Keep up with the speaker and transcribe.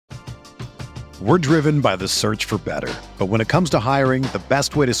We're driven by the search for better. But when it comes to hiring, the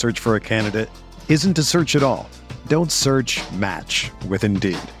best way to search for a candidate isn't to search at all. Don't search, match with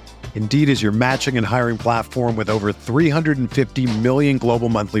Indeed. Indeed is your matching and hiring platform with over 350 million global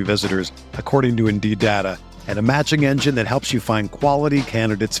monthly visitors, according to Indeed data, and a matching engine that helps you find quality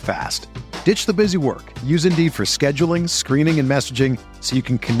candidates fast. Ditch the busy work. Use Indeed for scheduling, screening, and messaging so you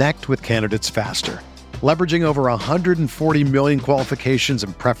can connect with candidates faster. Leveraging over 140 million qualifications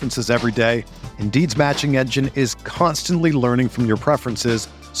and preferences every day, Indeed's matching engine is constantly learning from your preferences,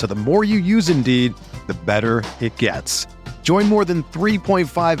 so the more you use Indeed, the better it gets. Join more than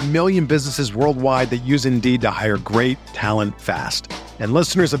 3.5 million businesses worldwide that use Indeed to hire great talent fast. And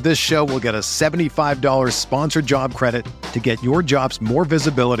listeners of this show will get a $75 sponsored job credit to get your jobs more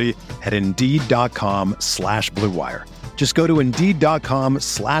visibility at Indeed.com/Blue Wire. Just go to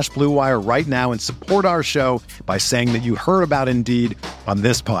Indeed.com/Blue Wire right now and support our show by saying that you heard about Indeed on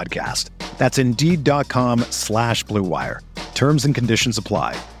this podcast. That's Indeed.com/Blue Wire. Terms and conditions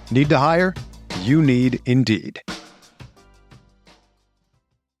apply. Need to hire? You need Indeed.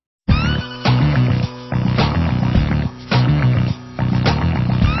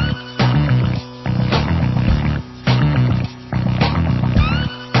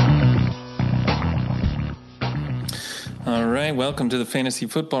 All right, welcome to the Fantasy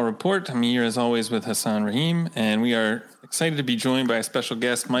Football Report. I'm here as always with Hassan Rahim, and we are excited to be joined by a special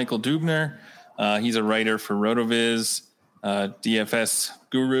guest, Michael Dubner. He's a writer for RotoViz, DFS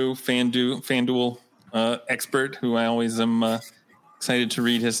guru, FanDuel expert, who I always am excited to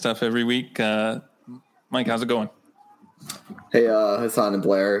read his stuff every week. Mike, how's it going? Hey, Hassan and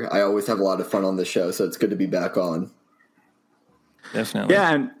Blair. I always have a lot of fun on this show, so it's good to be back on. Definitely.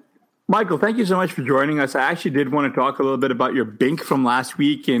 Yeah, and Michael, thank you so much for joining us. I actually did want to talk a little bit about your bink from last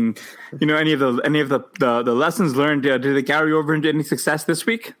week, and any of the lessons learned. Did they carry over into any success this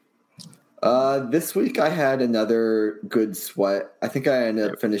week? This week I had another good sweat. I think I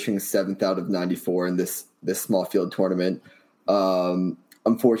ended up finishing 7th out of 94 in this small field tournament.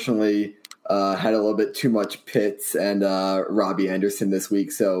 Unfortunately, had a little bit too much Pitts and Robbie Anderson this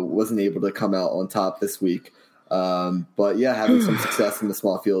week, so wasn't able to come out on top this week. But yeah, having some success in the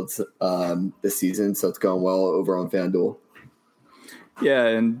small fields this season, so it's going well over on FanDuel. Yeah,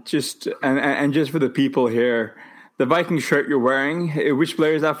 and just for the people here, the Viking shirt you're wearing, which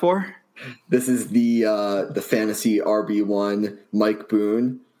player is that for? This is the fantasy RB1 Mike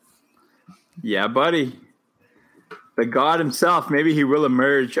Boone. Yeah, buddy. The god himself. Maybe he will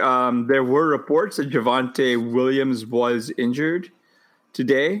emerge. There were reports that Javonte Williams was injured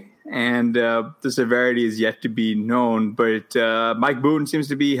today, and the severity is yet to be known. But Mike Boone seems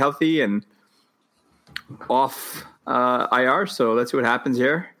to be healthy and off IR, so let's see what happens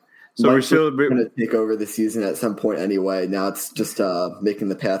here. So we're still going to take over the season at some point anyway. Now it's just making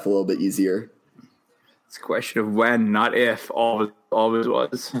the path a little bit easier. It's a question of when, not if. Always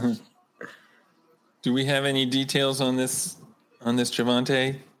was. Do we have any details on this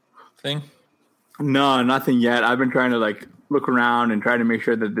Javonte thing? No, nothing yet. I've been trying to look around and try to make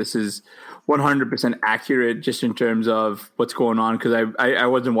sure that this is 100% accurate, just in terms of what's going on, because I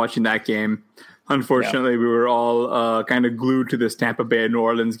wasn't watching that game. Unfortunately, We were all kind of glued to this Tampa Bay New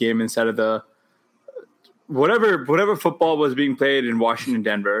Orleans game instead of the whatever football was being played in Washington,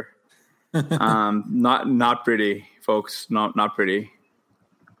 Denver. Not pretty, folks. Not pretty.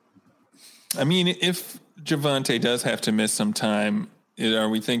 I mean, if Javonte does have to miss some time, are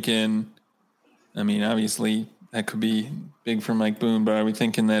we thinking? I mean, obviously that could be big for Mike Boone, but are we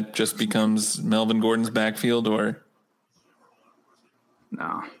thinking that just becomes Melvin Gordon's backfield, or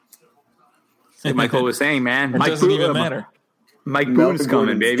no? Like Michael was saying, man, Mike doesn't even matter. Mike Boone's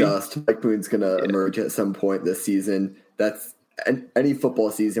coming, baby. Mike Boone's going to emerge at some point this season. That's any football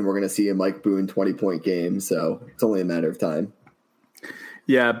season we're going to see a Mike Boone 20-point game. So it's only a matter of time.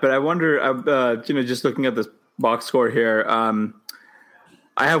 Yeah, but I wonder, just looking at the box score here, I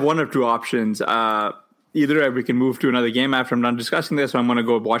have one of two options. Either we can move to another game after I'm done discussing this, or I'm going to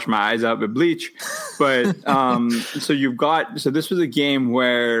go wash my eyes out with bleach. But so this was a game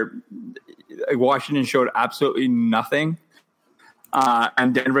where Washington showed absolutely nothing,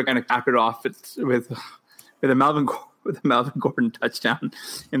 and Denver kind of capped it off with a Melvin Gordon touchdown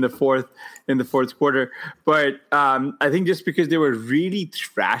in the fourth quarter. But I think just because they were really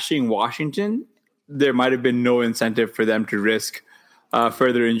thrashing Washington, there might have been no incentive for them to risk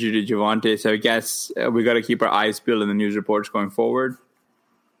further injury to Javonte. So I guess we got to keep our eyes peeled in the news reports going forward.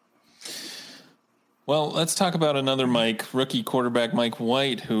 Well, let's talk about another rookie quarterback Mike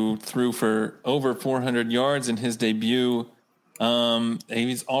White, who threw for over 400 yards in his debut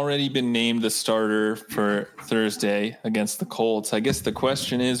He's already been named the starter for Thursday against the Colts. I guess the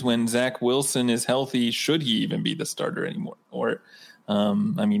question is, when Zach Wilson is healthy, should he even be the starter anymore? Or,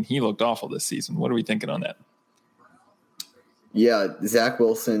 he looked awful this season. What are we thinking on that? Yeah, Zach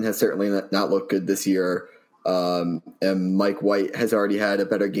Wilson has certainly not looked good this year. And Mike White has already had a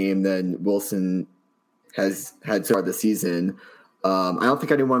better game than Wilson has had so far this season. I don't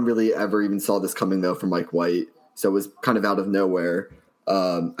think anyone really ever even saw this coming, though, from Mike White. So it was kind of out of nowhere.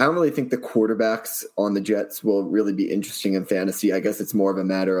 I don't really think the quarterbacks on the Jets will really be interesting in fantasy. I guess it's more of a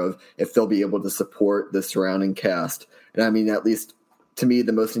matter of if they'll be able to support the surrounding cast. And at least to me,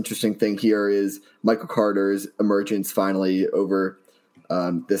 the most interesting thing here is Michael Carter's emergence finally over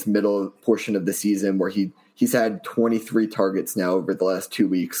this middle portion of the season, where he's had 23 targets now over the last 2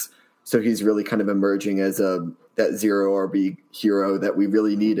 weeks. So he's really kind of emerging as that zero RB hero that we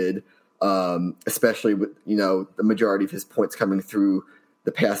really needed. Especially with, the majority of his points coming through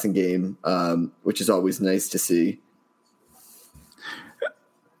the passing game, which is always nice to see.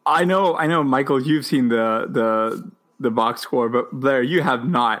 I know, Michael, you've seen the box score, but Blair, you have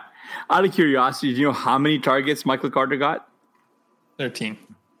not. Out of curiosity, do you know how many targets Michael Carter got? 13.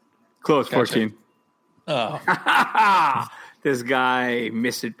 Close, Gotcha. 14. Oh. This guy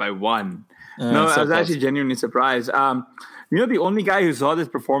missed it by one. So I was close. actually genuinely surprised. The only guy who saw this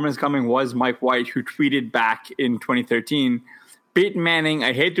performance coming was Mike White, who tweeted back in 2013, Peyton Manning,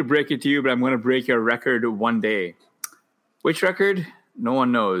 I hate to break it to you, but I'm going to break your record one day. Which record? No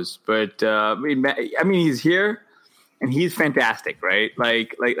one knows. But, he's here, and he's fantastic, right?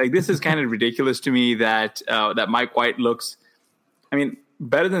 Like this is kind of ridiculous to me that Mike White looks,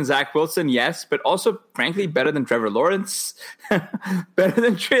 better than Zach Wilson, yes, but also, frankly, better than Trevor Lawrence, better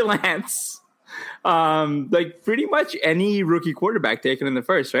than Trey Lance. Pretty much any rookie quarterback taken in the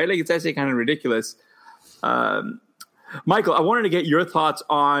first, right? It's actually kind of ridiculous. Michael, I wanted to get your thoughts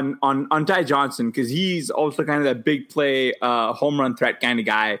on Ty Johnson, because he's also kind of that big play, home run threat kind of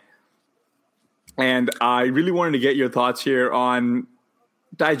guy. And I really wanted to get your thoughts here on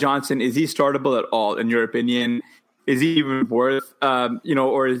Ty Johnson. Is he startable at all, in your opinion? Is he even worth,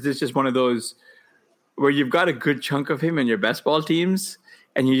 or is this just one of those where you've got a good chunk of him in your best ball teams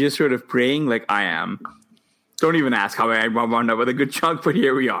and you're just sort of praying like I am? Don't even ask how I wound up with a good chunk, but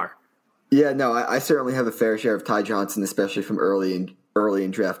here we are. Yeah, no, I certainly have a fair share of Ty Johnson, especially from early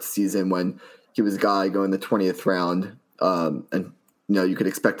in draft season when he was a guy going the 20th round. And you could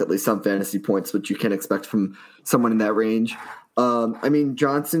expect at least some fantasy points, which you can expect from someone in that range.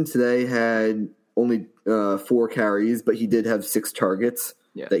 Johnson today had only 4 carries, but he did have 6 targets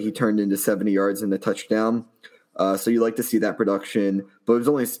that he turned into 70 yards and a touchdown. So you like to see that production, but it was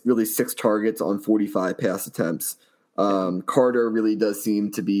only really 6 targets on 45 pass attempts. Carter really does seem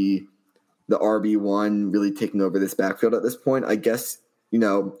to be the RB1, really taking over this backfield at this point. I guess,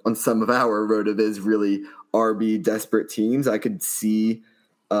 on some of our RotoViz really RB desperate teams, I could see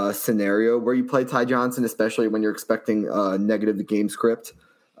a scenario where you play Ty Johnson, especially when you're expecting a negative game script.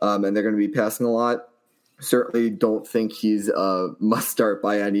 And they're going to be passing a lot. Certainly don't think he's a must start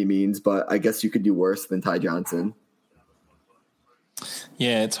by any means, but I guess you could do worse than Ty Johnson.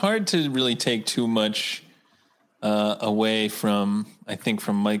 Yeah, it's hard to really take too much away from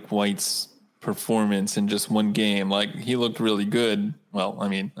Mike White's performance in just one game. Like, he looked really good. Well, I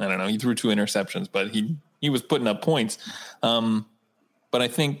don't know. He threw 2 interceptions, but he was putting up points. But I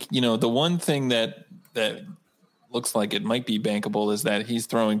think, the one thing that looks like it might be bankable is that he's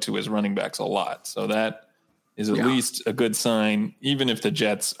throwing to his running backs a lot. So that is at least a good sign. Even if the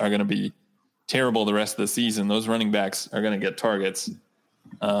Jets are going to be terrible the rest of the season, those running backs are going to get targets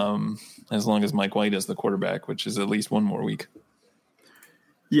as long as Mike White is the quarterback, which is at least one more week.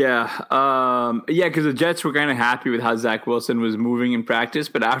 Yeah. Because the Jets were kind of happy with how Zach Wilson was moving in practice,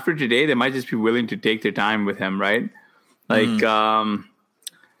 but after today, they might just be willing to take their time with him, right? They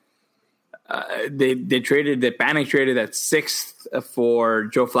panic traded at 6th for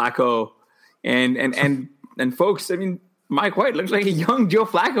Joe Flacco, and folks, Mike White looks like a young Joe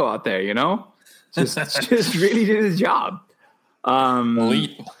Flacco out there, just really did his job.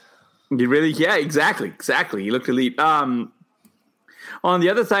 Elite. He really, exactly. He looked elite. On the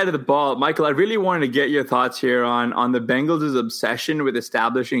other side of the ball, Michael, I really wanted to get your thoughts here on the Bengals' obsession with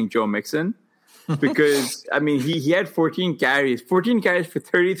establishing Joe Mixon. Because, he had 14 carries for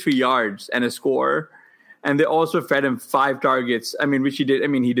 33 yards and a score. And they also fed him 5 targets. Which he did.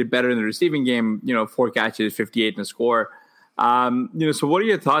 He did better in the receiving game, 4 catches, 58 and a score. So what are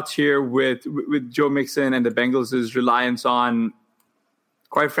your thoughts here with Joe Mixon and the Bengals' reliance on,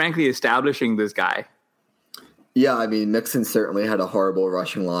 quite frankly, establishing this guy? Yeah, Mixon certainly had a horrible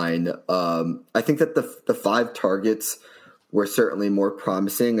rushing line. I think that the 5 targets were certainly more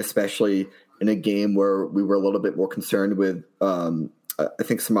promising, especially in a game where we were a little bit more concerned with I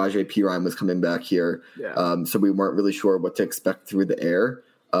think Samaje Perine was coming back here. Yeah. So we weren't really sure what to expect through the air.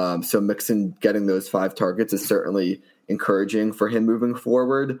 So Mixon getting those 5 targets is certainly encouraging for him moving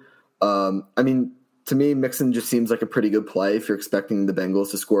forward. I mean, to me, Mixon just seems like a pretty good play if you're expecting the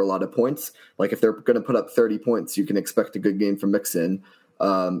Bengals to score a lot of points. Like if they're going to put up 30 points, you can expect a good game from Mixon.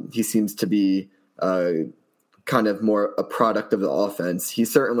 He seems to be kind of more a product of the offense.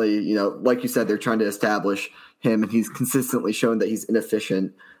 He's certainly, like you said, they're trying to establish him, and he's consistently shown that he's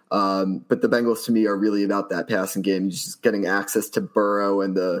inefficient. But the Bengals, to me, are really about that passing game, just getting access to Burrow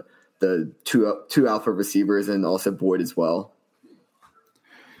and the two alpha receivers, and also Boyd as well.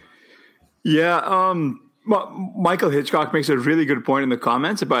 Yeah, Michael Hitchcock makes a really good point in the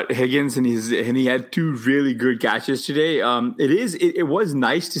comments about Higgins, and he had 2 really good catches today. It was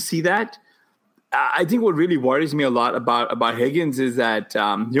nice to see that. I think what really worries me a lot about Higgins is that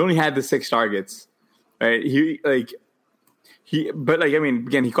he only had the 6 targets, right? Again,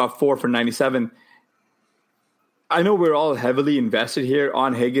 he caught 4 for 97. I know we're all heavily invested here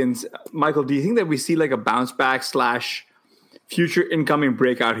on Higgins. Michael, do you think that we see like a bounce back / future incoming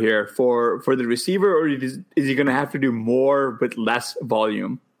breakout here for the receiver, or is he going to have to do more with less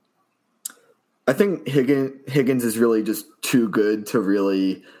volume? I think Higgins is really just too good to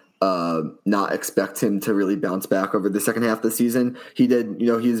really not expect him to really bounce back over the second half of the season. He did, he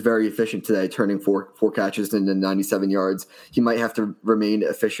was very efficient today, turning four catches into 97 yards. He might have to remain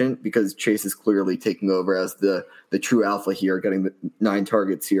efficient because Chase is clearly taking over as the true alpha here, getting the 9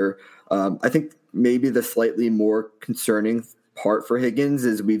 targets here. I think maybe the slightly more concerning part for Higgins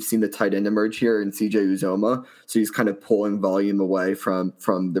is we've seen the tight end emerge here in CJ Uzomah, so he's kind of pulling volume away from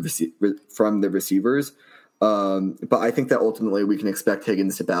the receivers. But I think that ultimately we can expect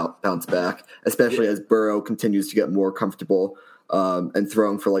Higgins to bounce back, especially as Burrow continues to get more comfortable and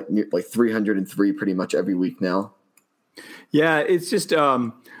throwing for like 303 pretty much every week now. Yeah, it's just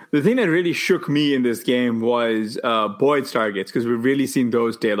the thing that really shook me in this game was Boyd's targets, because we've really seen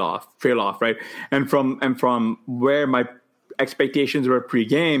those trail off, right? And from where my expectations were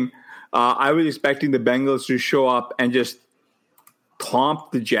pre-game, I was expecting the Bengals to show up and just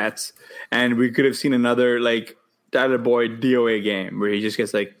thump the Jets, and we could have seen another like Tyler Boyd DOA game where he just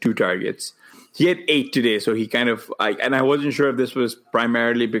gets like 2 targets. He had 8 today, so he kind of and I wasn't sure if this was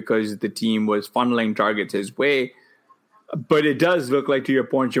primarily because the team was funneling targets his way, but it does look like, to your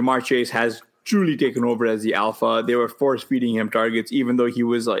point, Jamar Chase has truly taken over as the alpha. They were force feeding him targets, even though he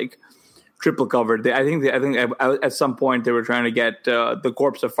was like triple covered. I think at some point they were trying to get the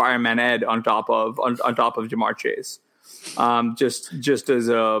corpse of Fireman Ed on top of Jamar Chase, just as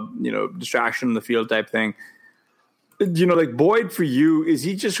a distraction in the field type thing. Like Boyd, for you, is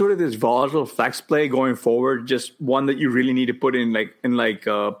he just sort of this volatile flex play going forward, just one that you really need to put in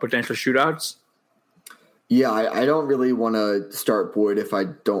potential shootouts? Yeah, I don't really want to start Boyd if I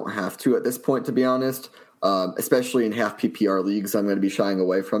don't have to at this point, to be honest. Especially in half PPR leagues, I'm going to be shying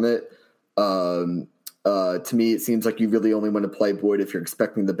away from it. To me, it seems like you really only want to play Boyd if you're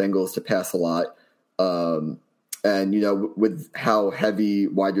expecting the Bengals to pass a lot. And, with how heavy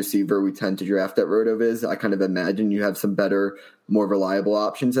wide receiver we tend to draft at RotoViz, I kind of imagine you have some better, more reliable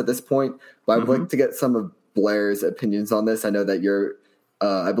options at this point. But I'd like to get some of Blair's opinions on this. I know that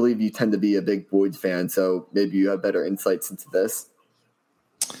I believe you tend to be a big Boyd fan, so maybe you have better insights into this.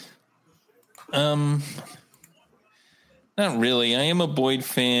 Not really. I am a Boyd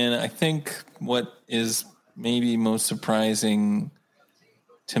fan. I think what is maybe most surprising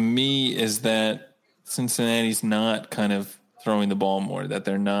to me is that Cincinnati's not kind of throwing the ball more, that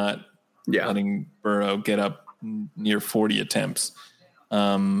they're not letting Burrow get up near 40 attempts.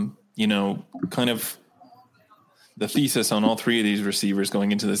 Kind of the thesis on all 3 of these receivers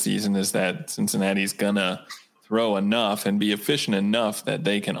going into the season is that Cincinnati's going to throw enough and be efficient enough that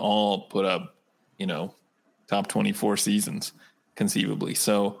they can all put up, top 24 seasons conceivably.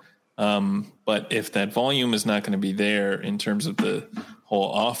 So, but if that volume is not going to be there in terms of the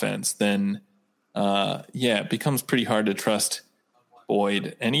whole offense, then it becomes pretty hard to trust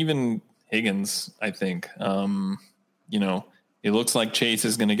Boyd and even Higgins. I think, it looks like Chase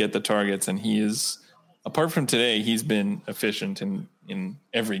is going to get the targets, and he is, apart from today, he's been efficient in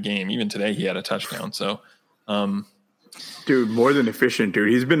every game. Even today he had a touchdown. So, dude, more than efficient, dude.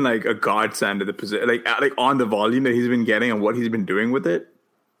 He's been like a godsend to the position, like on the volume that he's been getting and what he's been doing with it.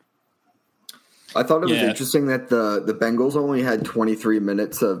 I thought it was interesting that the Bengals only had 23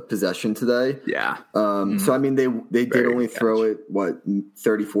 minutes of possession today. Yeah. So I mean, they did only throw it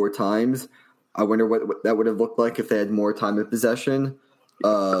 34 times. I wonder what that would have looked like if they had more time of possession.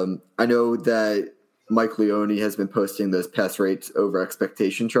 I know that Mike Leone has been posting those pass rates over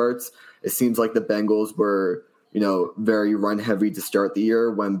expectation charts. It seems like the Bengals were, very run heavy to start the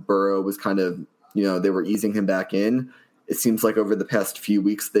year when Burrow was kind of, they were easing him back in. It seems like over the past few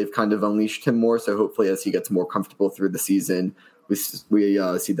weeks, they've kind of unleashed him more. So hopefully as he gets more comfortable through the season, we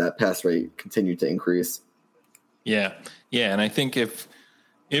see that pass rate continue to increase. Yeah. Yeah. And I think if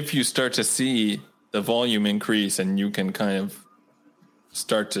you start to see the volume increase and you can kind of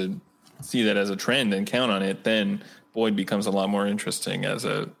start to see that as a trend and count on it, then Boyd becomes a lot more interesting as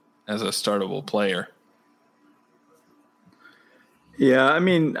a startable player. Yeah, I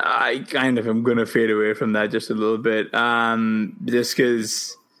mean, I kind of am going to fade away from that just a little bit, just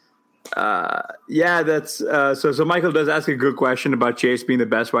because, that's so Michael does ask a good question about Chase being the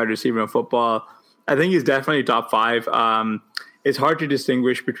best wide receiver in football. I think he's definitely top 5. It's hard to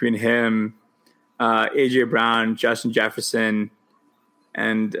distinguish between him, A.J. Brown, Justin Jefferson,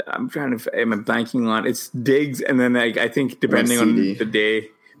 and I'm blanking on it's Diggs, and then I think depending on the day,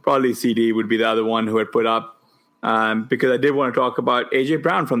 probably CD would be the other one who had put up. Because I did want to talk about A.J.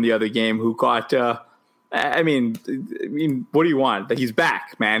 Brown from the other game, who caught. I mean, what do you want? Like, he's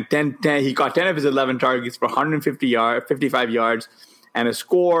back, man. 10, he caught 10 of his 11 targets for 55 yards, and a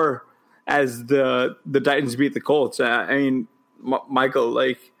score as the Titans beat the Colts. Michael,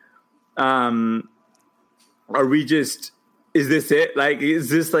 like, are we just? Is this it? Like, is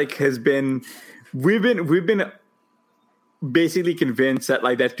this like has been? We've been basically convinced that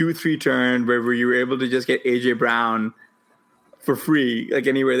like that 2-3 turn where you were able to just get AJ Brown for free, like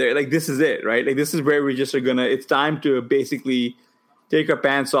anywhere there, like this is it, right? Like this is where we just are it's time to basically take our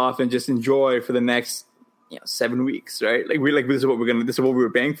pants off and just enjoy for the next 7 weeks, right? This is what we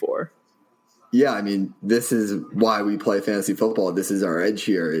were paying for. Yeah, I mean, this is why we play fantasy football. This is our edge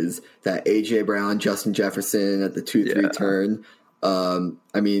here, is that AJ Brown, Justin Jefferson at the 2-3 turn.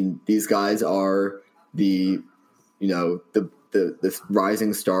 I mean, these guys are the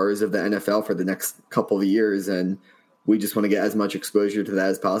rising stars of the NFL for the next couple of years, and we just want to get as much exposure to that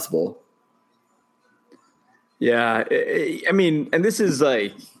as possible. Yeah, I mean, and this is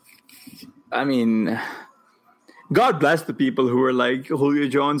like, I mean, God bless the people who are like Julio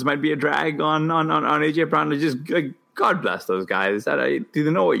Jones might be a drag on AJ Brown. Just like, God bless those guys. Do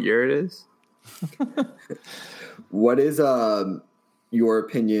they know what year it is? What is your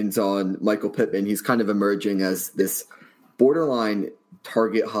opinions on Michael Pittman? He's kind of emerging as this borderline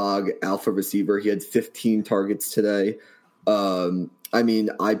target hog alpha receiver. He had 15 targets today. I mean,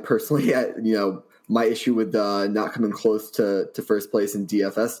 I personally, my issue with not coming close to first place in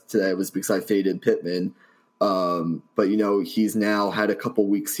DFS today was because I faded Pittman. But he's now had a couple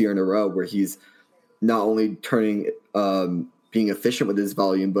weeks here in a row where he's not only being efficient with his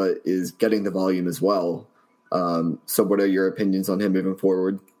volume, but is getting the volume as well. So what are your opinions on him moving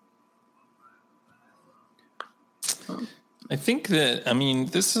forward? I think that,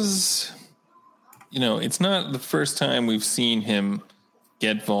 this is, it's not the first time we've seen him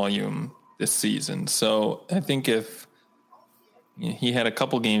get volume this season. So I think if he had a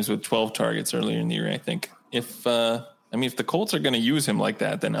couple games with 12 targets earlier in the year, I think if the Colts are going to use him like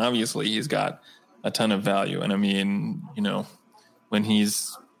that, then obviously he's got a ton of value. And when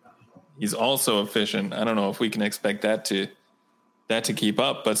he's also efficient, I don't know if we can expect that to keep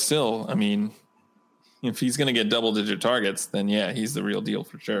up, but still, if he's going to get double-digit targets, then yeah, he's the real deal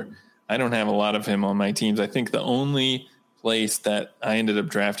for sure. I don't have a lot of him on my teams. I think the only place that I ended up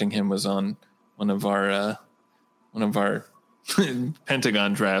drafting him was on one of our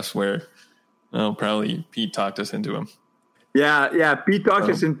Pentagon drafts where probably Pete talked us into him. Yeah, Pete talked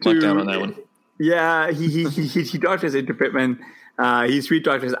us into down on that one. Yeah, he talked us into Pittman. He sweet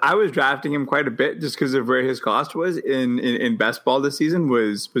talked us. I was drafting him quite a bit just because of where his cost was in best ball this season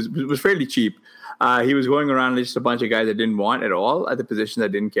was fairly cheap. He was going around just a bunch of guys I didn't want at all at the positions I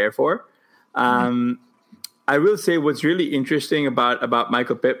didn't care for. I will say what's really interesting about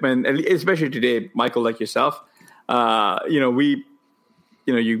Michael Pittman, especially today, Michael, like yourself, you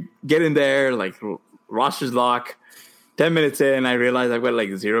get in there, like roster's lock, 10 minutes in, I realized I've got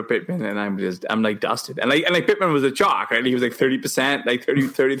like 0 Pittman, and I'm like dusted. And Pittman was a chalk, right? He was like 30%, like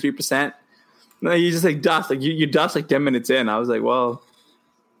 33%. No, you just like dust, like you dust like 10 minutes in. I was like, well,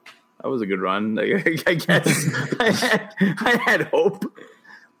 that was a good run. Like, I guess I had hope.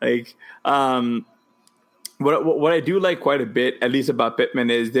 Like, what I do like quite a bit, at least about Pittman,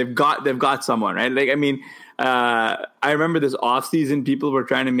 is they've got someone, right? Like, I remember this offseason, people were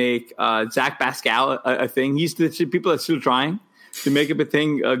trying to make Zach Pascal a thing. People are still trying to make it a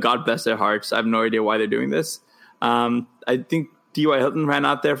thing. God bless their hearts. I have no idea why they're doing this. I think T.Y. Hilton ran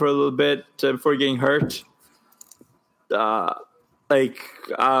out there for a little bit before getting hurt.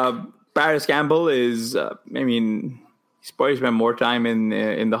 Paris Campbell is, he's probably spent more time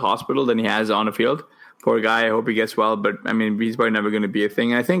in the hospital than he has on the field. Poor guy. I hope he gets well, but he's probably never going to be a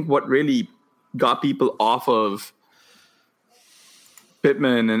thing. And I think what really got people off of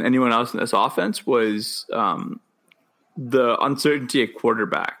Pittman and anyone else in this offense was the uncertainty at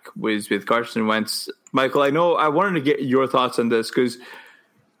quarterback was with Carson Wentz. Michael, I wanted to get your thoughts on this because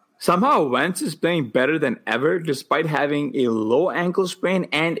somehow Wentz is playing better than ever despite having a low ankle sprain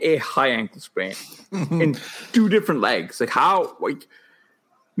and a high ankle sprain in two different legs.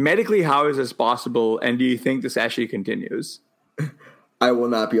 Medically, how is this possible? And do you think this actually continues? I will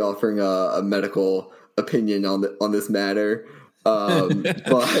not be offering a medical opinion on this matter. But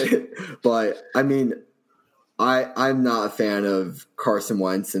I'm not a fan of Carson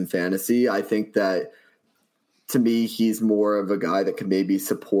Wentz in fantasy. I think that to me, he's more of a guy that can maybe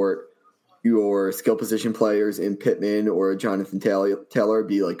support your skill position players in Pittman or Jonathan Taylor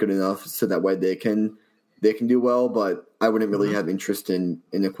be good enough so that way they can do well. But I wouldn't really have interest in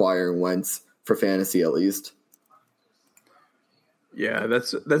acquiring Wentz for fantasy at least. Yeah,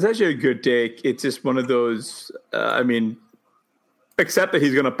 that's actually a good take. It's just one of those, except that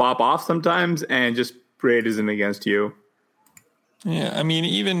he's going to pop off sometimes and just pray it isn't against you. Yeah,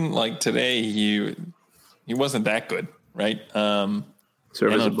 even today, he wasn't that good, right? Serviceable.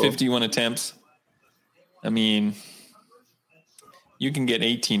 And on 51 attempts, you can get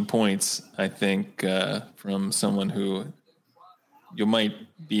 18 points, I think, from someone who you might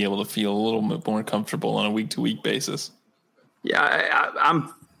be able to feel a little bit more comfortable on a week-to-week basis. Yeah,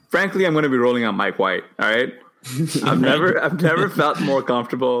 I'm going to be rolling on Mike White. All right, I've never felt more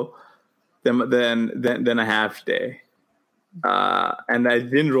comfortable than I have today, and I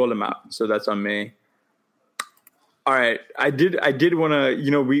didn't roll him out, so that's on me. All right, I did want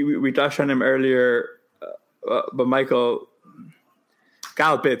to, we touched on him earlier, but Michael,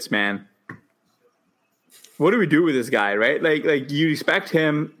 Kyle Pitts, man, what do we do with this guy, right? You expect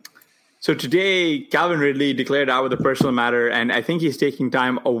him. So today, Calvin Ridley declared out with a personal matter, and I think he's taking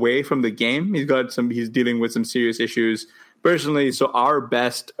time away from the game. He's dealing with some serious issues personally. So our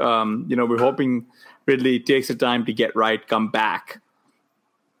best, we're hoping Ridley takes the time to get right, come back.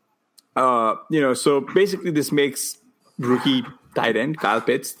 So basically this makes rookie tight end Kyle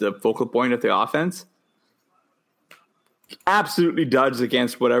Pitts the focal point of the offense. Absolutely duds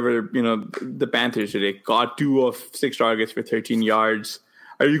against whatever, the Panthers today. Got 2 of 6 targets for 13 yards.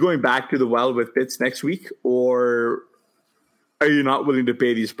 Are you going back to the well with Pitts next week, or are you not willing to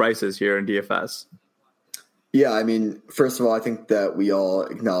pay these prices here in DFS? Yeah, first of all, I think that we all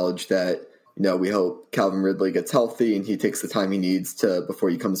acknowledge that, we hope Calvin Ridley gets healthy and he takes the time he needs before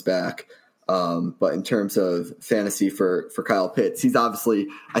he comes back. But in terms of fantasy for Kyle Pitts, he's obviously,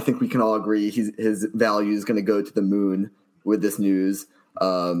 I think we can all agree, his value is going to go to the moon with this news.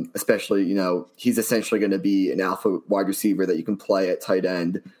 Especially, he's essentially going to be an alpha wide receiver that you can play at tight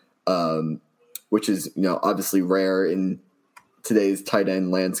end, which is, obviously rare in today's tight end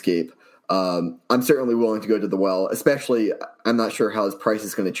landscape. I'm certainly willing to go to the well, especially I'm not sure how his price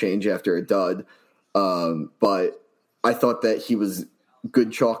is going to change after a dud. But I thought that he was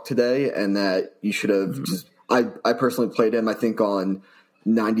good chalk today and that you should have I personally played him, I think, on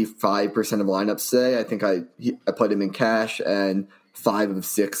 95% of lineups today. I think I played him in cash and 5 of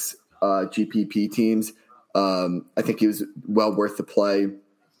 6 GPP teams. I think he was well worth the play,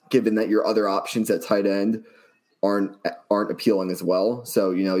 given that your other options at tight end aren't appealing as well.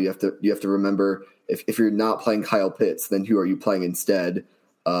 So you have to remember if you're not playing Kyle Pitts, then who are you playing instead?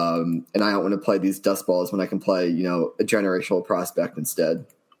 And I don't want to play these dust balls when I can play a generational prospect instead.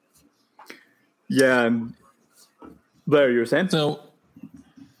 Yeah, Blair, you were saying? So,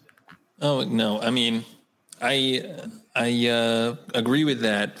 no, I agree with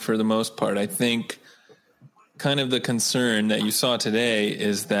that for the most part. I think kind of the concern that you saw today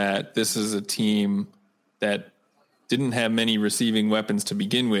is that this is a team that didn't have many receiving weapons to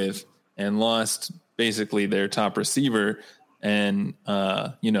begin with and lost basically their top receiver. And,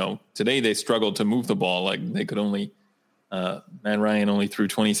 today they struggled to move the ball. They could only, Matt Ryan only threw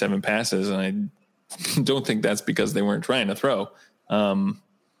 27 passes. And I don't think that's because they weren't trying to throw.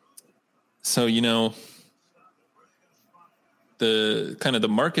 The kind of the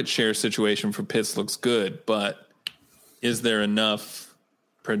market share situation for Pitts looks good, but is there enough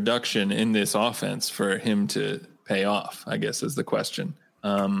production in this offense for him to pay off, I guess is the question.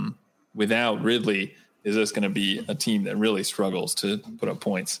 Without Ridley, is this going to be a team that really struggles to put up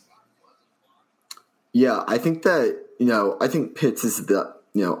points? Yeah, I think that, I think Pitts is the,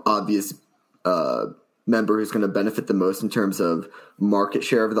 obvious member who's going to benefit the most in terms of market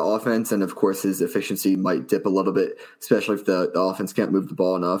share of the offense. And of course, his efficiency might dip a little bit, especially if the offense can't move the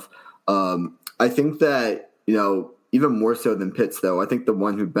ball enough. I think that, even more so than Pitts, though, I think the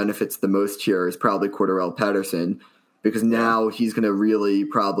one who benefits the most here is probably Cordarrelle Patterson, because now he's going to really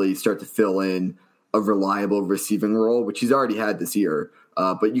probably start to fill in a reliable receiving role, which he's already had this year.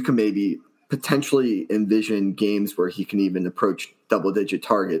 But you can maybe potentially envision games where he can even approach double-digit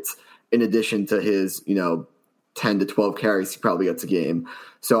targets in addition to his, 10 to 12 carries he probably gets a game.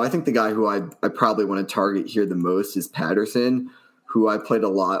 So I think the guy who I probably want to target here the most is Patterson, who I played a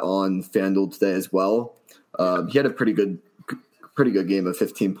lot on FanDuel today as well. He had a pretty good game of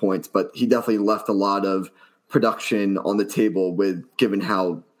 15 points, but he definitely left a lot of production on the table given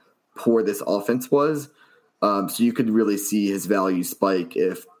how poor this offense was. So you could really see his value spike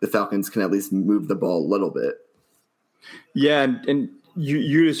if the Falcons can at least move the ball a little bit. Yeah, and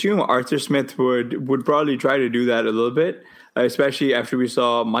you'd assume Arthur Smith would probably try to do that a little bit, especially after we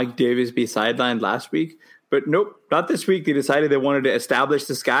saw Mike Davis be sidelined last week. But nope, not this week. They decided they wanted to establish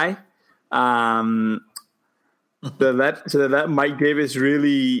this guy. So that Mike Davis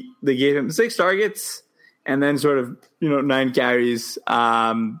they gave him 6 targets and then sort of 9 carries.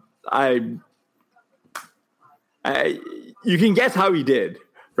 You can guess how he did,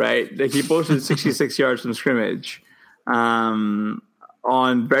 right? Like he posted 66 yards from scrimmage on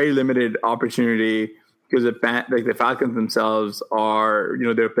very limited opportunity because the Falcons themselves are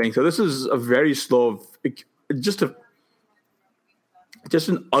they're playing. So this is a very slow, just an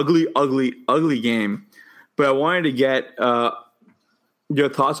ugly game. But I wanted to get your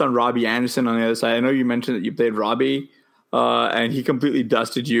thoughts on Robbie Anderson on the other side. I know you mentioned that you played Robbie, and he completely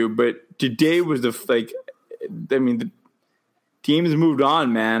dusted you. But today was the team's moved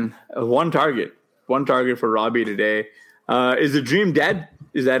on, man. One target for Robbie today. Is the dream dead?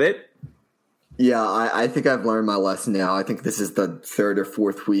 Is that it? Yeah, I think I've learned my lesson now. I think this is the 3rd or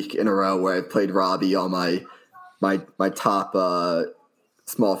 4th week in a row where I played Robbie on my top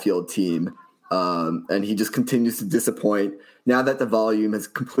small field team. And he just continues to disappoint. Now that the volume has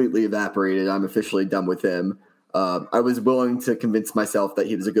completely evaporated, I'm officially done with him. I was willing to convince myself that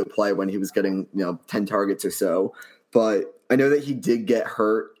he was a good play when he was getting 10 targets or so. But I know that he did get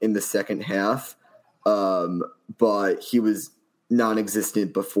hurt in the second half, but he was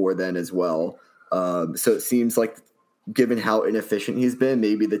non-existent before then as well. So it seems like, given how inefficient he's been,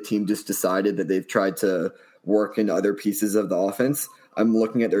 maybe the team just decided that they've tried to work in other pieces of the offense. I'm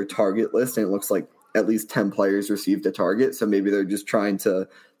looking at their target list, and it looks like at least 10 players received a target. So maybe they're just trying to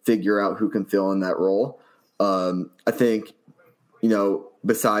figure out who can fill in that role. I think,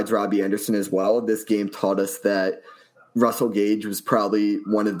 besides Robbie Anderson as well, this game taught us that Russell Gage was probably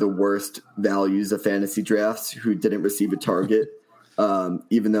one of the worst values of fantasy drafts who didn't receive a target,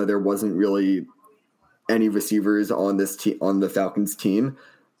 even though there wasn't really any receivers on the Falcons team.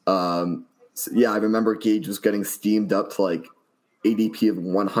 So I remember Gage was getting steamed up to like ADP of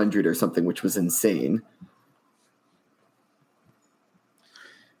 100 or something, which was insane.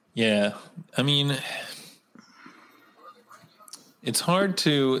 Yeah, I mean, it's hard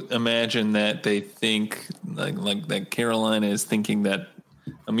to imagine that they think like that Carolina is thinking that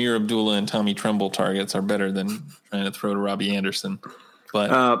Amir Abdullah and Tommy Tremble targets are better than trying to throw to Robbie Anderson.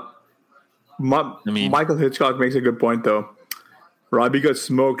 But Michael Hitchcock makes a good point, though. Robbie got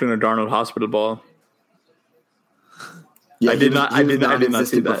smoked in a Darnold hospital ball. Yeah, I did not see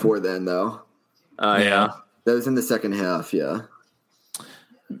that before then, though. Yeah, that was in the second half. Yeah.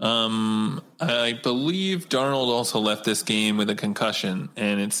 I believe Darnold also left this game with a concussion,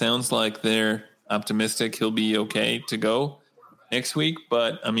 and it sounds like they're optimistic he'll be okay to go next week.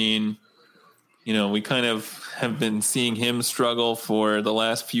 But I mean, we kind of have been seeing him struggle for the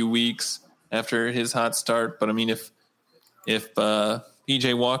last few weeks after his hot start. But I mean, if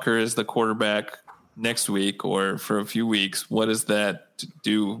PJ Walker is the quarterback next week or for a few weeks, what does that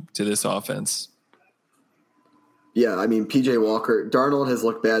do to this offense? Yeah, I mean, Darnold has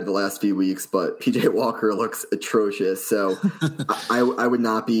looked bad the last few weeks, but PJ Walker looks atrocious. So I would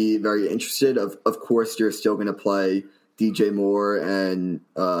not be very interested. Of course, you're still going to play DJ Moore and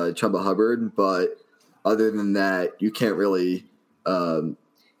Chuba Hubbard, but other than that, you can't really,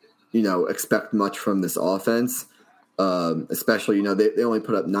 expect much from this offense. Especially, they only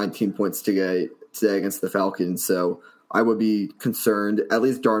put up 19 points today against the Falcons. So I would be concerned. At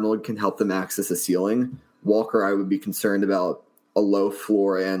least Darnold can help them access a ceiling. Walker, I would be concerned about a low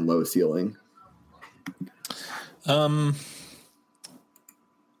floor and low ceiling. McCaffrey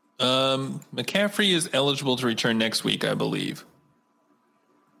is eligible to return next week, I believe.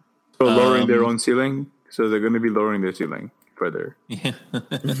 So lowering their own ceiling? So they're going to be lowering their ceiling further. Yeah.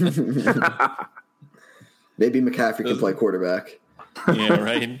 Maybe McCaffrey can play quarterback. Yeah,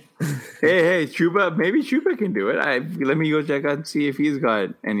 right. Hey, Chuba. Maybe Chuba can do it. Let me go check out and see if he's got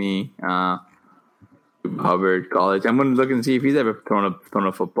any Hubbard College. I'm going to look and see if he's ever thrown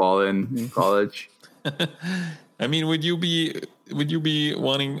a football in college. I mean, would you be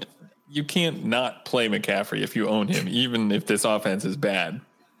wanting? You can't not play McCaffrey if you own him, even if this offense is bad.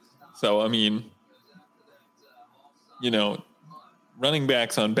 So, I mean, running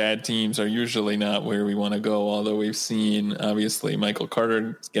backs on bad teams are usually not where we want to go, although we've seen, obviously, Michael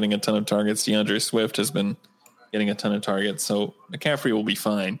Carter getting a ton of targets. DeAndre Swift has been getting a ton of targets. So McCaffrey will be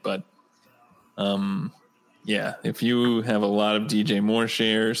fine. But, yeah, if you have a lot of DJ Moore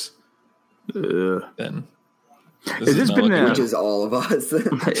shares, then... which is all of us.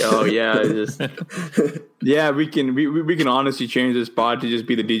 Oh yeah, we can honestly change this pod to just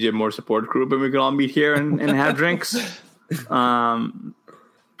be the DJ Moore support group, and we can all meet here and have drinks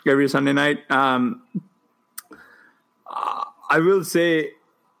every Sunday night. I will say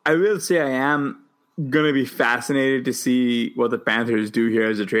I am gonna be fascinated to see what the Panthers do here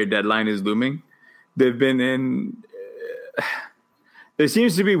as the trade deadline is looming. They've been in. There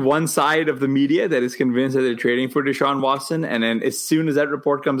seems to be one side of the media that is convinced that they're trading for Deshaun Watson, and then as soon as that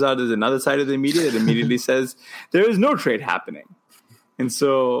report comes out, there's another side of the media that immediately says there is no trade happening. And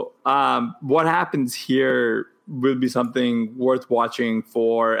so what happens here will be something worth watching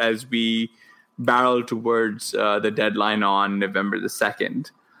for as we barrel towards the deadline on November the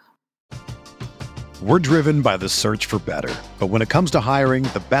 2nd. We're driven by the search for better. But when it comes to hiring,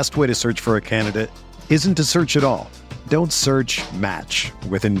 the best way to search for a candidate isn't to search at all. Don't search, match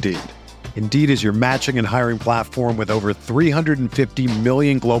with Indeed. Indeed is your matching and hiring platform with over 350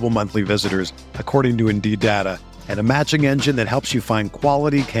 million global monthly visitors, according to Indeed data, and a matching engine that helps you find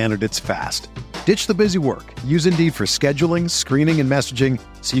quality candidates fast. Ditch the busy work. Use Indeed for scheduling, screening, and messaging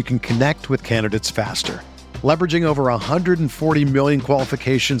so you can connect with candidates faster. Leveraging over 140 million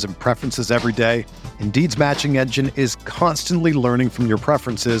qualifications and preferences every day, Indeed's matching engine is constantly learning from your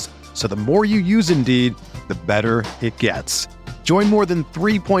preferences, so the more you use Indeed, the better it gets. Join more than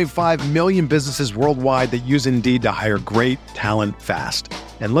 3.5 million businesses worldwide that use Indeed to hire great talent fast.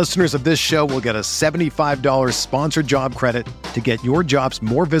 And listeners of this show will get a $75 sponsored job credit to get your jobs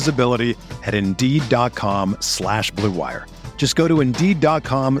more visibility at Indeed.com/Blue Wire. Just go to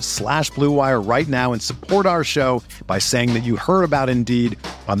Indeed.com/Blue Wire right now and support our show by saying that you heard about Indeed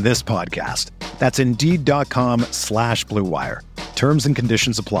on this podcast. That's Indeed.com/Blue Wire. Terms and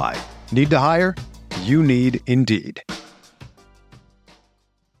conditions apply. Need to hire? You need Indeed.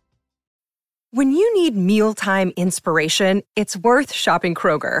 When you need mealtime inspiration, it's worth shopping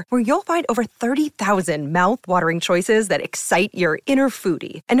Kroger, where you'll find over 30,000 mouth-watering choices that excite your inner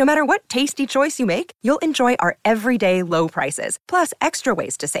foodie. And no matter what tasty choice you make, you'll enjoy our everyday low prices, plus extra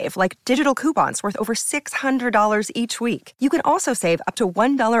ways to save, like digital coupons worth over $600 each week. You can also save up to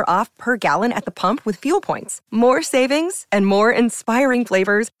 $1 off per gallon at the pump with fuel points. More savings and more inspiring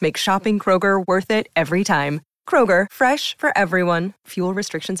flavors make shopping Kroger worth it every time. Kroger, fresh for everyone. Fuel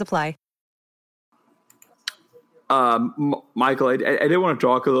restrictions apply. Michael, I did want to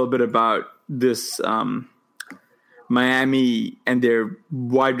talk a little bit about this Miami and their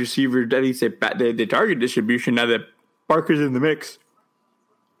wide receiver, at least their target distribution now that Parker's in the mix.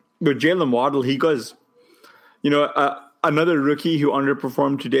 But Jalen Waddle, he goes, another rookie who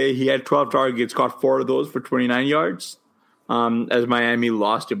underperformed today. He had 12 targets, caught 4 of those for 29 yards as Miami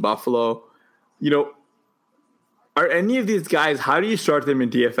lost to Buffalo. Are any of these guys, how do you start them in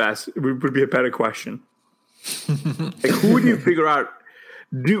DFS? It would be a better question. Like, who do you figure out?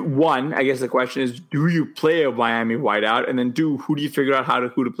 I guess the question is, do you play a Miami wideout? And then who do you figure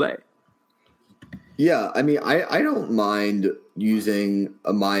out who to play? Yeah, I mean, I don't mind using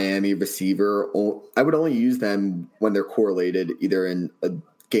a Miami receiver. I would only use them when they're correlated, either in a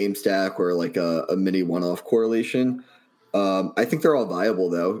game stack or like a mini one-off correlation. I think they're all viable,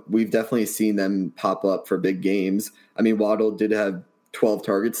 though. We've definitely seen them pop up for big games. I mean, Waddle did have 12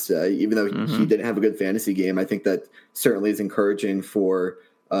 targets today, even though he didn't have a good fantasy game. I think that certainly is encouraging for,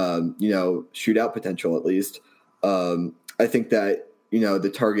 shootout potential, at least. I think that,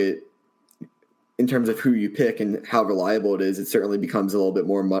 the target in terms of who you pick and how reliable it is, it certainly becomes a little bit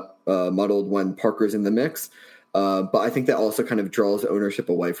more muddled when Parker's in the mix. But I think that also kind of draws ownership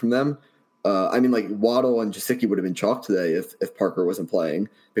away from them. I mean, like Waddle and Gesicki would have been chalked today if Parker wasn't playing,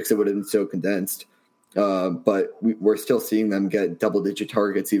 because it would have been so condensed. But we're still seeing them get double-digit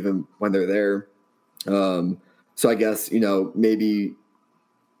targets even when they're there. So I guess, maybe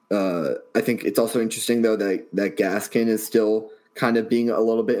I think it's also interesting, though, that Gaskin is still kind of being a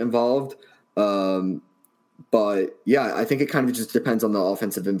little bit involved. But, yeah, I think it kind of just depends on the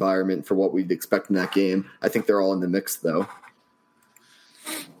offensive environment for what we'd expect in that game. I think they're all in the mix, though.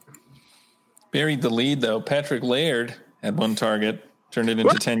 buried the lead, though. Patrick Laird had one target, turned it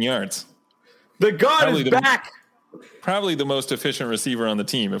into 10 yards. The God is back. Probably the most efficient receiver on the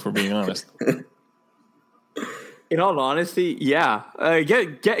team, if we're being honest. In all honesty, yeah.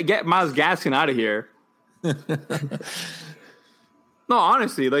 Get Myles Gaskin out of here. No,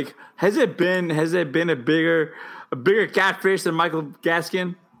 honestly, like, has it been a bigger catfish than Michael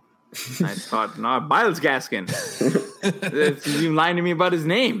Gaskin? I thought not. Myles Gaskin. He's even lying to me about his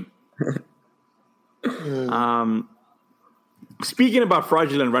name. Speaking about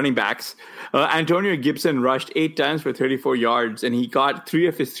fraudulent running backs, Antonio Gibson rushed 8 times for 34 yards, and he got 3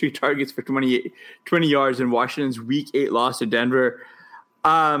 of his 3 targets for 20 yards in Washington's Week 8 loss to Denver.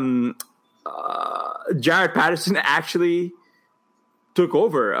 Jared Patterson actually took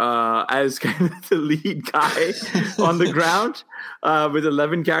over as kind of the lead guy on the ground with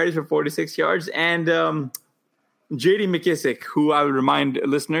 11 carries for 46 yards. And J.D. McKissick, who I will remind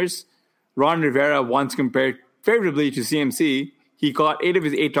listeners, Ron Rivera once compared favorably to CMC. He caught 8 of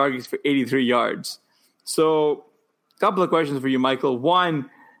his 8 targets for 83 yards. So a couple of questions for you, Michael. 1,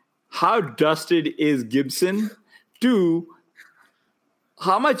 how dusted is Gibson? 2,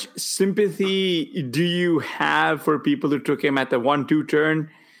 how much sympathy do you have for people who took him at the 1-2 turn?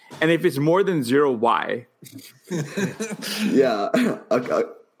 And if it's more than 0, why? Yeah,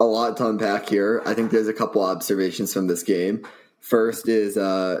 a lot to unpack here. I think there's a couple observations from this game. First is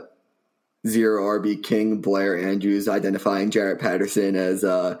Zero RB King Blair Andrews identifying Jarrett Patterson as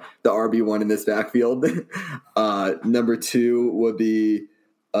the RB1 in this backfield. Number 2 would be,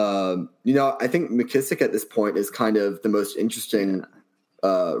 I think McKissick at this point is kind of the most interesting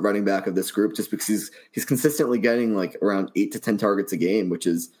running back of this group, just because he's consistently getting like around 8 to 10 targets a game, which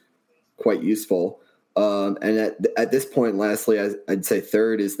is quite useful. And at this point, lastly, I'd say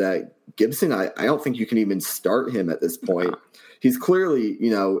third is that Gibson, I don't think you can even start him at this point. He's clearly,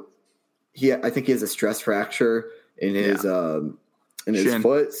 I think he has a stress fracture in his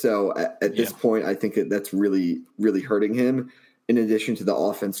foot. So at this point, I think that's really, really hurting him. In addition to the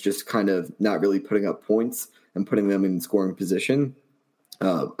offense just kind of not really putting up points and putting them in scoring position.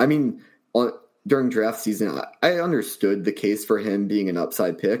 During draft season, I understood the case for him being an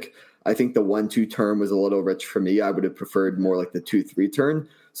upside pick. I think the 1-2 turn was a little rich for me. I would have preferred more like the 2-3 turn.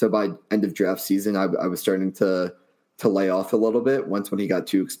 So by end of draft season, I was starting to lay off a little bit when he got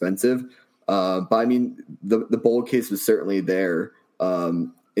too expensive. But the bold case was certainly there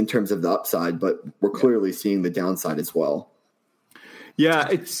in terms of the upside, but we're clearly seeing the downside as well. Yeah,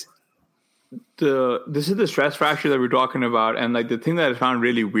 this is the stress fracture that we're talking about. And like the thing that I found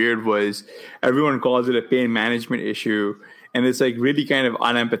really weird was everyone calls it a pain management issue. And it's like really kind of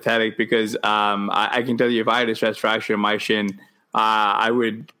unempathetic because I can tell you if I had a stress fracture in my shin, I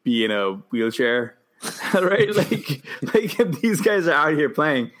would be in a wheelchair, right? like these guys are out here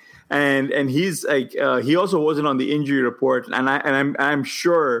playing. And he's like he also wasn't on the injury report, and I'm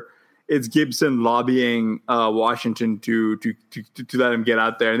sure it's Gibson lobbying Washington to let him get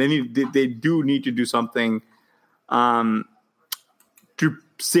out there, and they do need to do something to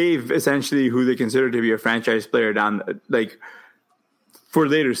save essentially who they consider to be a franchise player down like for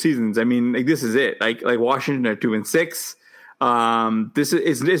later seasons. I mean, like this is it. Like Washington are 2-6.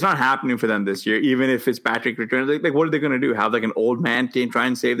 It's not happening for them this year, even if Fitzpatrick returns. Like what are they going to do? Have like an old man team try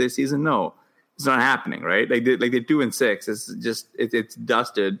and save their season? No, it's not happening, right? They're 2-6. It's just it's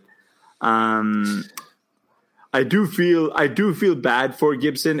dusted. I do feel bad for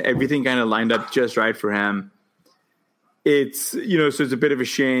Gibson. Everything kind of lined up just right for him. It's so it's a bit of a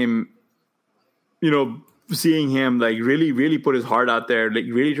shame, seeing him like really, really put his heart out there, like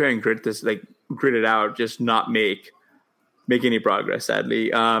really try and grit it out, just not make any progress,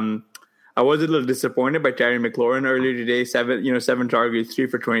 sadly. I was a little disappointed by Terry McLaurin earlier today. 7 targets, 3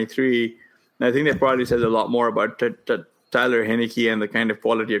 for 23. And I think that probably says a lot more about Tyler Heineke and the kind of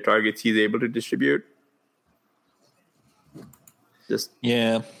quality of targets he's able to distribute. This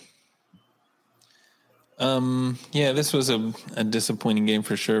was a disappointing game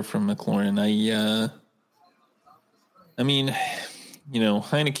for sure from McLaurin.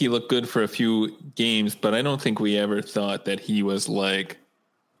 Heineke looked good for a few games, but I don't think we ever thought that he was like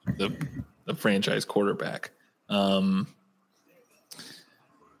the franchise quarterback.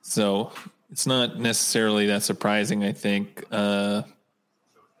 So it's not necessarily that surprising, I think. I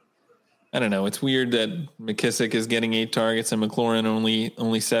don't know. It's weird that McKissick is getting 8 targets and McLaurin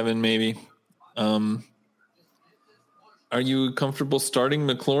only 7 maybe. Are you comfortable starting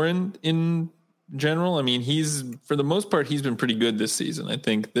McLaurin in general? I mean, he's for the most part he's been pretty good this season. I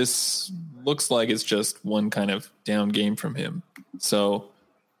think this looks like it's just one kind of down game from him. So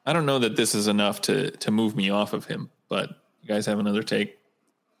I don't know that this is enough to move me off of him, but you guys have another take?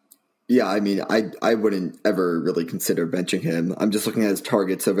 Yeah, I mean, I wouldn't ever really consider benching him. I'm just looking at his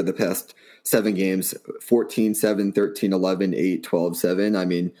targets over the past 7 games, 14, 7, 13, 11, 8, 12, 7. I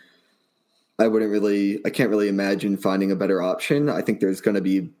mean, I can't really imagine finding a better option. I think there's going to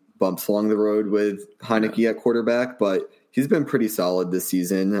be bumps along the road with Heineke at quarterback, but he's been pretty solid this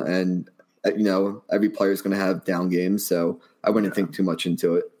season. And, every player is going to have down games, so I wouldn't think too much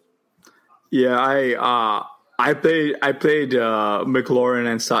into it. Yeah, I played McLaurin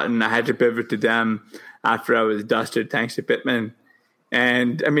and Sutton. I had to pivot to them after I was dusted thanks to Pittman.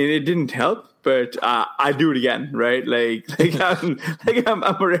 And I mean, it didn't help, but I do it again, right? I'm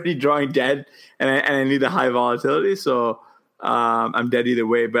already drawing dead, and I need the high volatility, so I'm dead either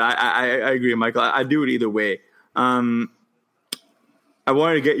way. But I agree, Michael. I do it either way. I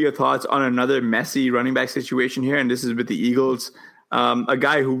wanted to get your thoughts on another messy running back situation here, and this is with the Eagles. A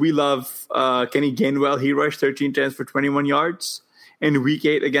guy who we love, Kenny Gainwell, he rushed 13 times for 21 yards in Week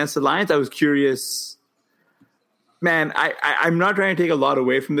 8 against the Lions. I was curious. Man, I'm not trying to take a lot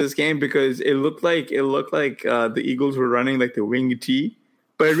away from this game because it looked like the Eagles were running like the wing tee.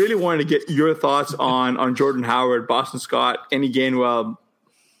 But I really wanted to get your thoughts on Jordan Howard, Boston Scott, Kenny Gainwell.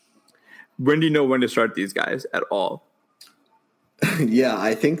 When do you know when to start these guys at all? Yeah,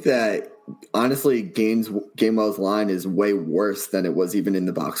 I think that honestly, Gainwell's line is way worse than it was even in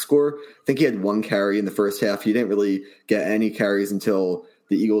the box score. I think he had 1 carry in the first half. He didn't really get any carries until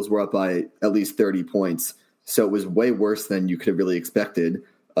the Eagles were up by at least 30 points. So it was way worse than you could have really expected.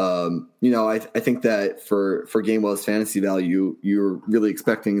 I think that for Gainwell's fantasy value, you're really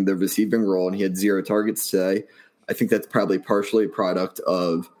expecting the receiving role, and he had 0 targets today. I think that's probably partially a product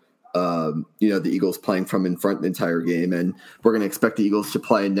of the Eagles playing from in front the entire game, and we're going to expect the Eagles to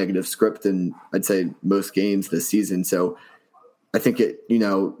play a negative script in, I'd say, most games this season. So I think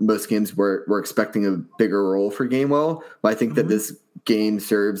most games we're expecting a bigger role for Gainwell, but I think that this game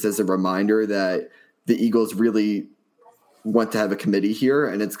serves as a reminder that the Eagles really want to have a committee here,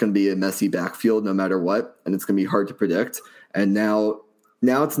 and it's going to be a messy backfield no matter what, and it's going to be hard to predict. And now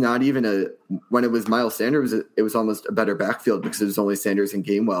it's not even when it was Miles Sanders, it was almost a better backfield because it was only Sanders and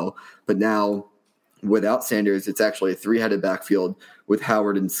Gainwell. But now without Sanders, it's actually a 3-headed backfield with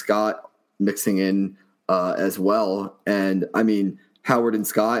Howard and Scott mixing in as well. And I mean, Howard and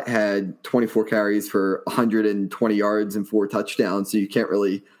Scott had 24 carries for 120 yards and 4 touchdowns. So you can't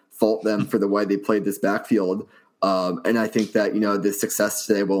really fault them for the way they played this backfield. And I think that, the success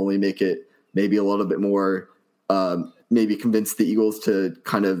today will only make it maybe a little bit more, maybe convince the Eagles to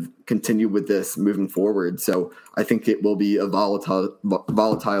kind of continue with this moving forward. So I think it will be a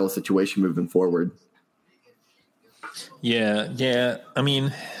volatile situation moving forward. Yeah. I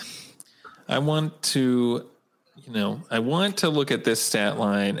mean, I want to look at this stat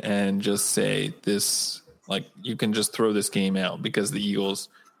line and just say this, like, you can just throw this game out because the Eagles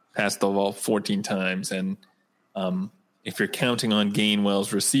passed the ball 14 times. And if you're counting on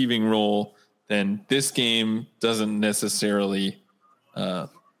Gainwell's receiving role, then this game doesn't necessarily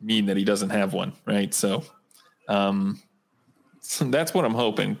mean that he doesn't have one, right? So that's what I'm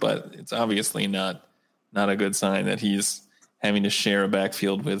hoping, but it's obviously not a good sign that he's having to share a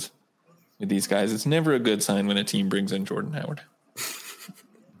backfield with these guys. It's never a good sign when a team brings in Jordan Howard.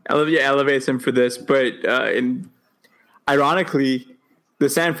 Elevates him for this, but ironically, the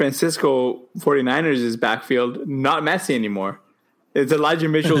San Francisco 49ers' backfield, not messy anymore. It's Elijah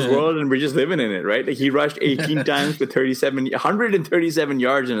Mitchell's world, and we're just living in it, right? Like, he rushed 18 times for 137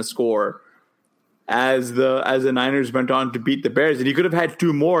 yards in a score as the Niners went on to beat the Bears. And he could have had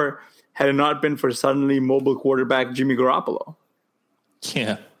 2 more had it not been for suddenly mobile quarterback Jimmy Garoppolo.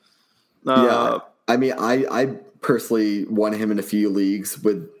 Yeah. I mean, I personally won him in a few leagues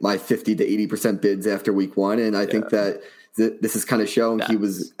with my 50 to 80% bids after week 1, and I think that this is kind of showing he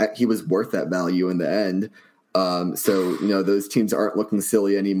was worth that value in the end. So those teams aren't looking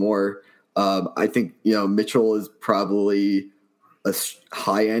silly anymore. I think Mitchell is probably a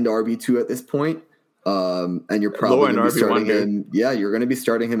high-end RB2 at this point, and you're probably going to be starting him. Yeah, you're going to be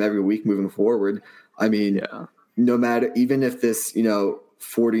starting him every week moving forward. I mean, no matter, even if this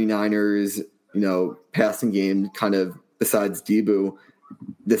 49ers passing game kind of besides Debo,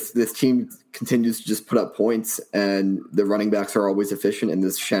 this team continues to just put up points, and the running backs are always efficient in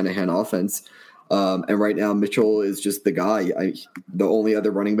this Shanahan offense. And right now, Mitchell is just the guy. The only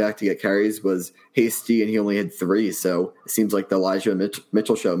other running back to get carries was Hasty, and he only had 3. So it seems like the Elijah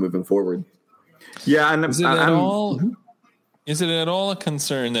Mitchell show moving forward. Yeah, and is it at all a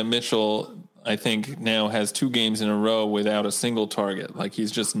concern that Mitchell, I think, now has 2 games in a row without a single target? Like,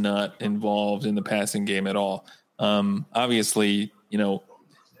 he's just not involved in the passing game at all. Obviously,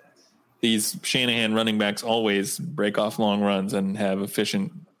 these Shanahan running backs always break off long runs and have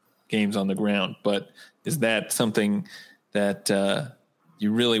efficient games on the ground. But is that something that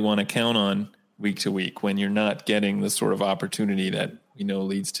you really want to count on week to week when you're not getting the sort of opportunity that we know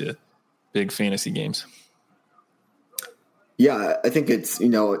leads to big fantasy games? Yeah, I think it's,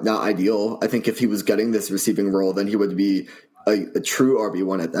 not ideal. I think if he was getting this receiving role, then he would be a true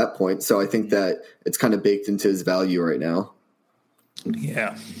RB1 at that point. So I think that it's kind of baked into his value right now.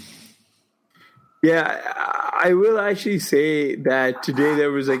 Yeah. Yeah, I will actually say that today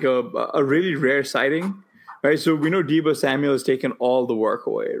there was like a really rare sighting, right? So we know Deebo Samuel has taken all the work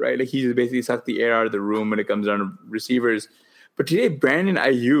away, right? Like he's basically sucked the air out of the room when it comes down to receivers. But today, Brandon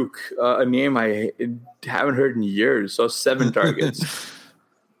Ayuk, a name I haven't heard in years, saw 7 targets,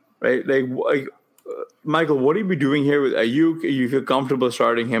 right? Like Michael, what do you be doing here with Ayuk? You feel comfortable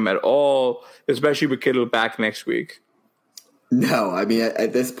starting him at all, especially with Kittle back next week? No, I mean,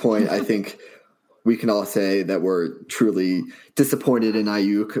 at this point, I think we can all say that we're truly disappointed in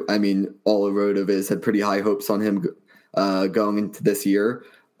Ayuk. I mean, all of RotoViz had pretty high hopes on him going into this year.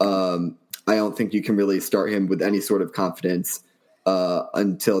 I don't think you can really start him with any sort of confidence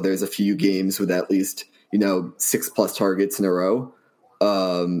until there's a few games with at least, 6+ targets in a row.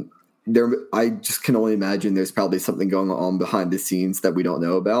 I just can only imagine there's probably something going on behind the scenes that we don't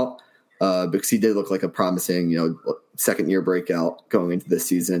know about because he did look like a promising, second-year breakout going into this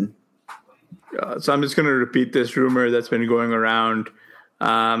season. So I'm just going to repeat this rumor that's been going around.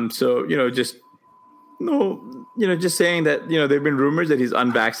 Just saying that, there've been rumors that he's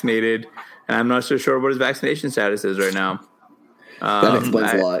unvaccinated, and I'm not so sure what his vaccination status is right now. That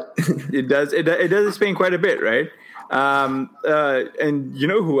explains a lot. It does explain quite a bit, right? And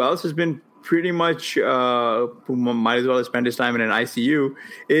who else has been pretty much who might as well have spent his time in an ICU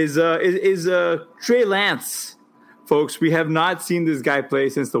is Trey Lance. Folks, we have not seen this guy play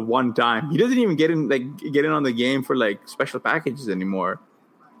since the one time. He doesn't even get in on the game for special packages anymore.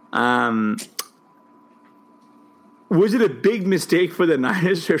 Was it a big mistake for the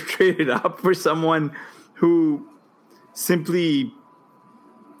Niners to have traded up for someone who simply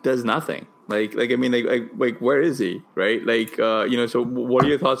does nothing? Where is he? Right? So what are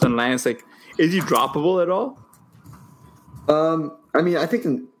your thoughts on Lance? Is he droppable at all? I mean, I think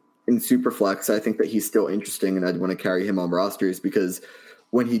in Superflex, I think that he's still interesting, and I'd want to carry him on rosters because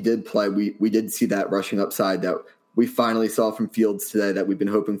when he did play, we did see that rushing upside that we finally saw from Fields today that we've been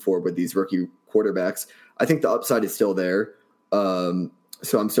hoping for with these rookie quarterbacks. I think the upside is still there.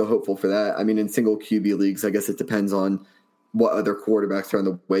 So I'm still hopeful for that. I mean, in single QB leagues, I guess it depends on what other quarterbacks are on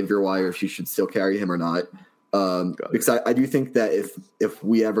the waiver wire, if you should still carry him or not. Because I do think that if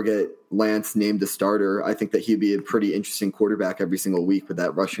we ever get Lance named a starter, I think that he'd be a pretty interesting quarterback every single week with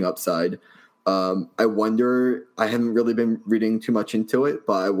that rushing upside. I wonder, I haven't really been reading too much into it,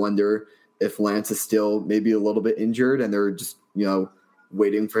 but I wonder if Lance is still maybe a little bit injured and they're just,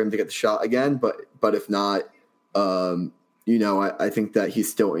 waiting for him to get the shot again. But if not, I think that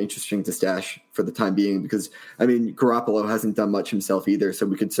he's still interesting to stash for the time being because, I mean, Garoppolo hasn't done much himself either, so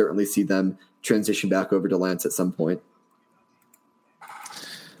we could certainly see them transition back over to Lance at some point.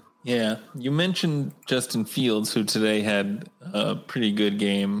 Yeah, you mentioned Justin Fields, who today had a pretty good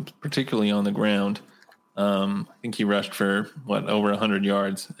game, particularly on the ground. I think he rushed for, over 100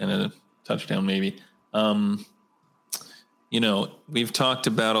 yards and a touchdown maybe. We've talked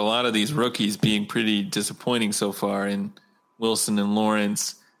about a lot of these rookies being pretty disappointing so far in Wilson and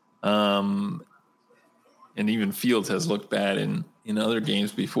Lawrence. And even Fields has looked bad in other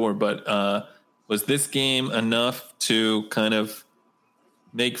games before. But was this game enough to kind of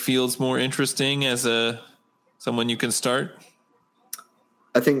make Fields more interesting as someone you can start?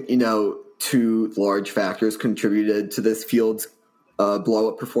 I think, two large factors contributed to this Fields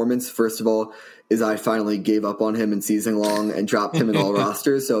blow-up performance. First of all, is I finally gave up on him in season long and dropped him in all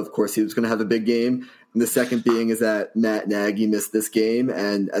rosters. So, of course, he was going to have a big game. And the second being is that Matt Nagy missed this game.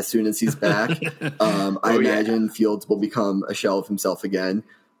 And as soon as he's back, I imagine Fields will become a shell of himself again.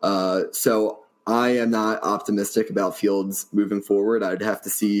 So I am not optimistic about Fields moving forward. I'd have to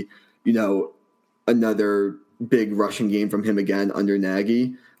see, another big rushing game from him again under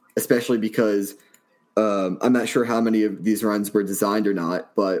Nagy, especially because I'm not sure how many of these runs were designed or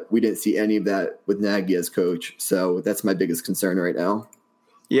not, but we didn't see any of that with Nagy as coach. So that's my biggest concern right now.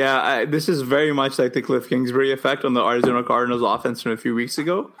 Yeah, this is very much like the Cliff Kingsbury effect on the Arizona Cardinals offense from a few weeks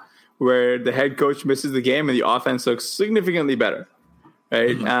ago, where the head coach misses the game and the offense looks significantly better,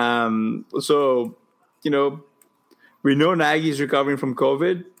 right? Mm-hmm. We know Nagy's recovering from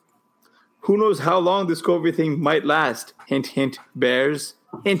COVID. Who knows how long this COVID thing might last? Hint, hint, Bears.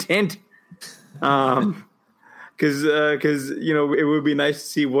 Hint, hint. Because it would be nice to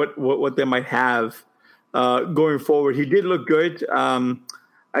see what they might have going forward. He did look good.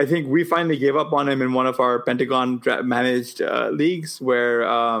 I think we finally gave up on him in one of our Pentagon managed leagues where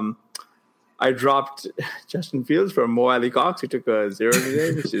I dropped Justin Fields for Mo Ali Cox. He took a 0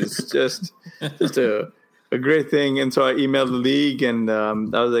 today, which is just a great thing. And so I emailed the league, and I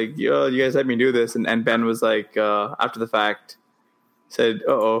was like, "Yo, you guys let me do this." And Ben was like, after the fact, said,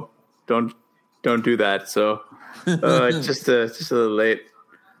 "Uh-oh, don't do that." So just a little late.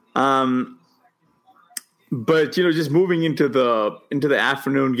 But just moving into the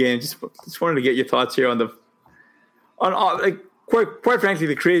afternoon game, just wanted to get your thoughts here on like quite frankly,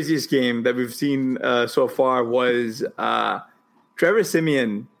 the craziest game that we've seen so far was Trevor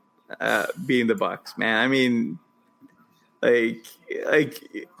Siemian beating the Bucs. Man, I mean, like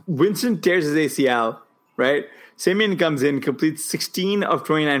Winston tears his ACL, right? Siemian comes in, completes 16 of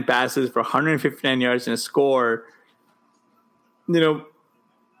 29 passes for 159 yards and a score.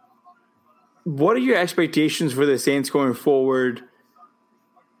 What are your expectations for the Saints going forward?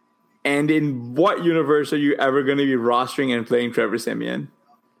 And in what universe are you ever going to be rostering and playing Trevor Siemian?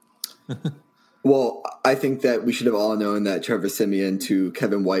 Well, I think that we should have all known that Trevor Siemian to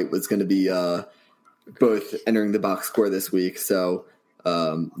Kevin White was going to be both entering the box score this week. So,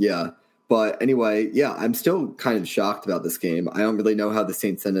 yeah. But anyway, yeah, I'm still kind of shocked about this game. I don't really know how the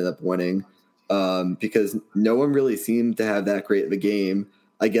Saints ended up winning because no one really seemed to have that great of a game.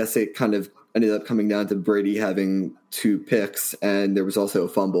 I guess it kind of ended up coming down to Brady having 2 picks, and there was also a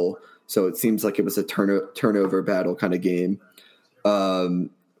fumble. So it seems like it was a turnover battle kind of game.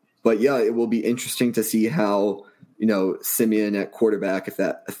 But yeah, it will be interesting to see how, Siemian at quarterback, if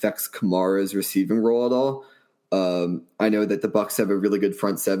that affects Kamara's receiving role at all. I know that the Bucs have a really good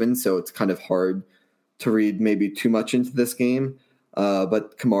front seven, so it's kind of hard to read maybe too much into this game.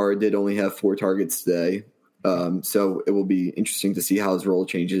 But Kamara did only have 4 targets today. So it will be interesting to see how his role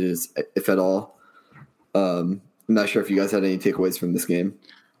changes, if at all. I'm not sure if you guys had any takeaways from this game.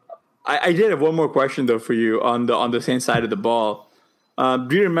 I did have one more question though for you on the same side of the ball.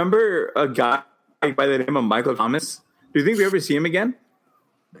 Do you remember a guy by the name of Michael Thomas? Do you think we ever see him again?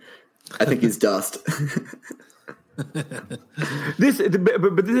 I think he's dust. But this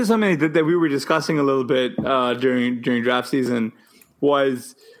is something that we were discussing a little bit during draft season.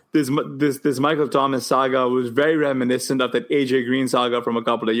 Was this Michael Thomas saga was very reminiscent of that AJ Green saga from a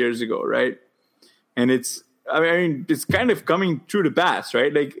couple of years ago, right? And it's kind of coming true to pass,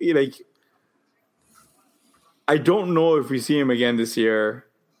 right? Like I don't know if we see him again this year,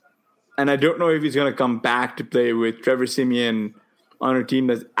 and I don't know if he's going to come back to play with Trevor Siemian on a team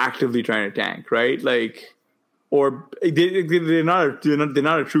that's actively trying to tank, right? Like, or they're not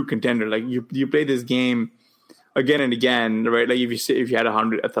a true contender. Like you play this game again and again, right? Like if you had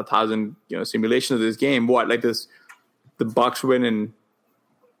 1,000 simulations of this game, the Bucs win in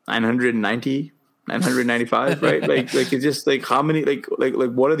 990, 995, right? like it's just like how many like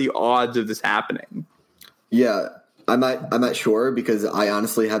what are the odds of this happening? Yeah, I'm not sure because I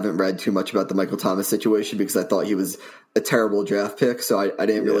honestly haven't read too much about the Michael Thomas situation because I thought he was a terrible draft pick. So I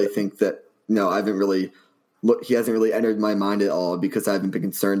didn't really think that. No, I haven't really he hasn't really entered my mind at all because I haven't been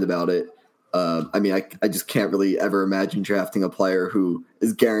concerned about it. I just can't really ever imagine drafting a player who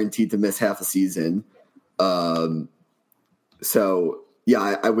is guaranteed to miss half a season. So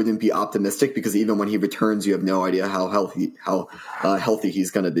yeah, I wouldn't be optimistic because even when he returns, you have no idea how healthy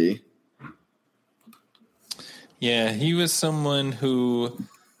he's going to be. Yeah, he was someone who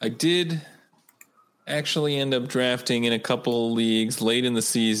I did actually end up drafting in a couple leagues late in the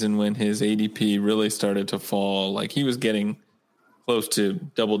season when his ADP really started to fall. Like he was getting close to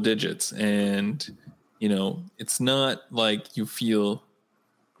double digits, and it's not like you feel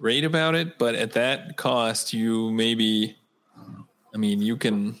great about it, but at that cost, you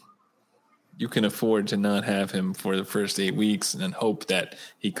can afford to not have him for the first 8 weeks and hope that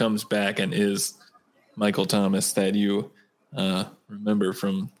he comes back and is Michael Thomas that you remember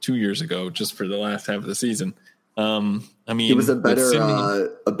from 2 years ago, just for the last half of the season. He was a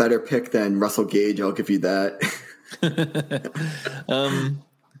better pick than Russell Gage. I'll give you that.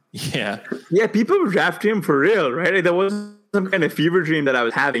 Yeah. People were drafting him for real, right? Like, there wasn't some kind of fever dream that I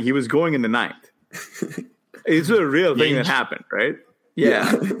was having. He was going in the 9th. It's a real thing that happened, right?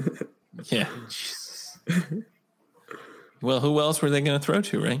 Yeah. Yeah. Jesus. Well, who else were they going to throw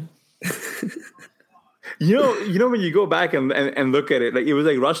to, right? When you go back and look at it, like it was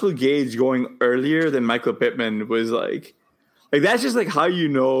like Russell Gage going earlier than Michael Pittman was like that's just like how you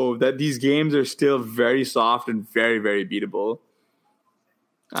know that these games are still very soft and very, very beatable.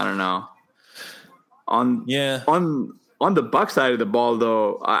 I don't know. On the Bucs side of the ball,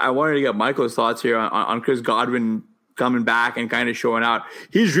 though, I wanted to get Michael's thoughts here on Chris Godwin coming back and kind of showing out.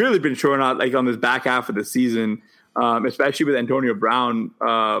 He's really been showing out like on this back half of the season. especially with Antonio Brown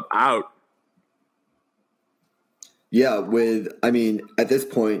out. Yeah, at this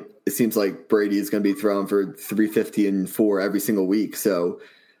point, it seems like Brady is going to be thrown for 350 and 4 every single week. So,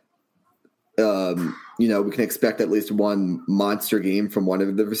 we can expect at least one monster game from one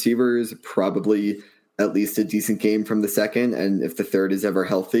of the receivers, probably at least a decent game from the second. And if the third is ever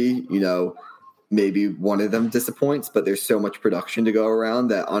healthy, maybe one of them disappoints, but there's so much production to go around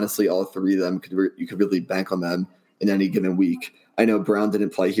that honestly, all three of them you could really bank on them in any given week. I know Brown didn't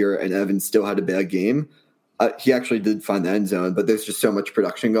play here and Evans still had a bad game. He actually did find the end zone, but there's just so much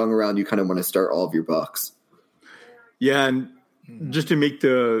production going around. You kind of want to start all of your bucks. Yeah. And just to make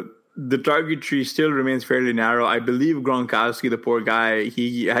the target tree still remains fairly narrow. I believe Gronkowski, the poor guy,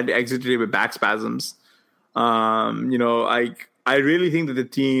 he had to exit today with back spasms. I really think that the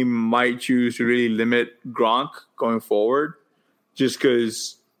team might choose to really limit Gronk going forward just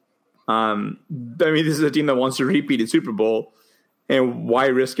because, this is a team that wants to repeat the Super Bowl. And why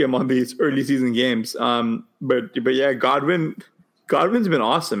risk him on these early season games? But yeah, Godwin's been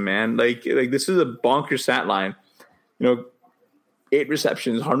awesome, man. Like this is a bonkers stat line. 8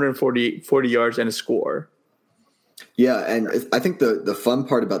 receptions, 40 yards, and a score. Yeah, and I think the fun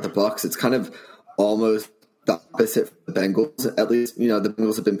part about the Bucs, it's kind of almost the opposite for the Bengals. At least, the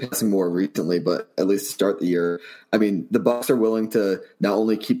Bengals have been passing more recently, but at least to start the year, the Bucs are willing to not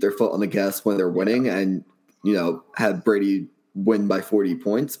only keep their foot on the gas when they're winning and have Brady win by 40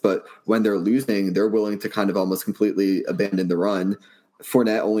 points, but when they're losing, they're willing to kind of almost completely abandon the run.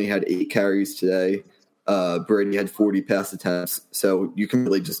 Fournette only had 8 carries today. Brady had 40 pass attempts. So you can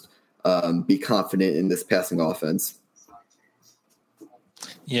really just be confident in this passing offense.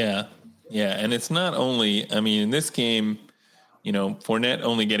 Yeah. Yeah. And it's not only, in this game, Fournette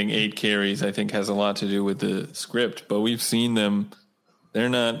only getting 8 carries, I think has a lot to do with the script, but we've seen them. They're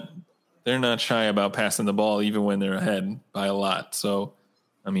not shy about passing the ball even when they're ahead by a lot. So,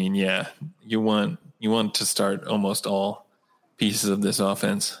 you want to start almost all pieces of this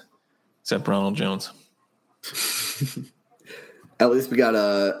offense except Ronald Jones. At least we got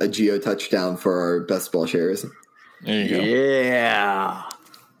a Gio touchdown for our best ball shares. There you go. Yeah.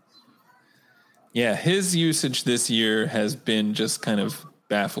 Yeah, his usage this year has been just kind of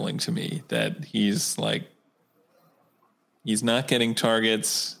baffling to me that he's not getting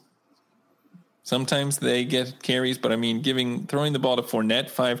targets. Sometimes they get carries, but throwing the ball to Fournette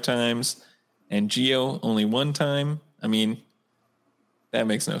 5 times and Gio only 1 time. That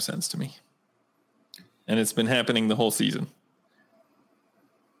makes no sense to me. And it's been happening the whole season.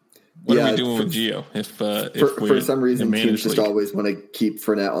 What are we doing with Gio? If for some reason teams just always want to keep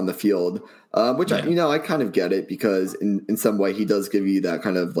Fournette on the field, which I kind of get it because in some way he does give you that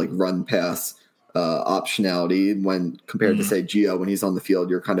kind of like run pass optionality when compared to say Gio when he's on the field,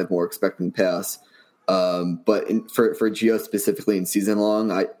 you're kind of more expecting pass. But for Gio specifically in season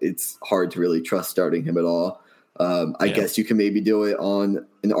long, it's hard to really trust starting him at all. I guess you can maybe do it on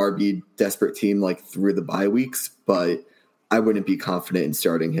an RB desperate team like through the bye weeks, but I wouldn't be confident in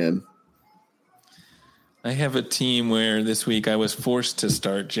starting him. I have a team where this week I was forced to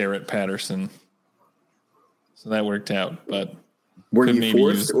start Jarrett Patterson. So that worked out, but were you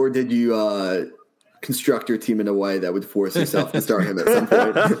forced or did you construct your team in a way that would force yourself to start him at some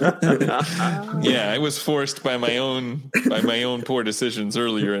point? Yeah, I was forced by my own poor decisions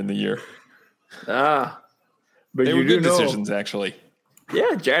earlier in the year. But they were good decisions, actually.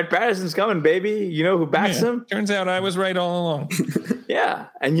 Yeah, Jared Patterson's coming, baby. You know who backs him? Turns out I was right all along. Yeah,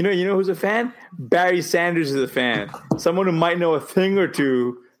 and you know who's a fan? Barry Sanders is a fan. Someone who might know a thing or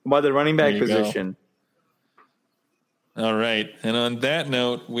two about the running back position. Go. All right, and on that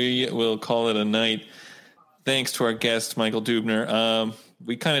note, we will call it a night. Thanks to our guest, Michael Dubner.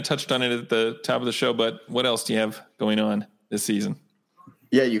 We kind of touched on it at the top of the show, but what else do you have going on this season?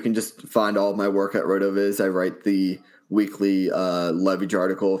 Yeah, you can just find all of my work at RotoViz. I write the weekly leverage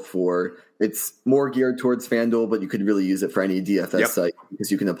article it's more geared towards FanDuel, but you could really use it for any DFS site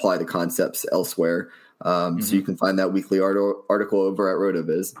because you can apply the concepts elsewhere. So you can find that weekly article over at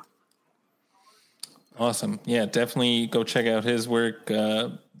RotoViz. Awesome. Yeah, definitely go check out his work.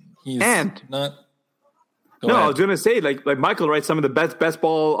 I was going to say, like Michael writes some of the best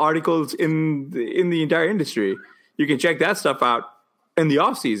ball articles in the entire industry. You can check that stuff out in the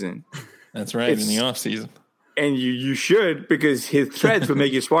off season. That's right, in the off season. And you should, because his threads will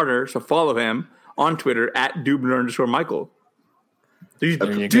make you smarter. So follow him on Twitter at Dubner_Michael. Do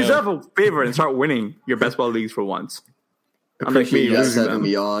yourself a favor and start winning your best ball leagues for once. Appreciate you guys having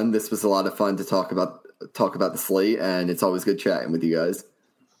me on. This was a lot of fun to talk about the slate, and it's always good chatting with you guys.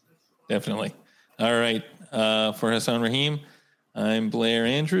 Definitely. All right. For Hassan Rahim, I'm Blair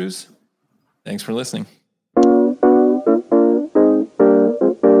Andrews. Thanks for listening.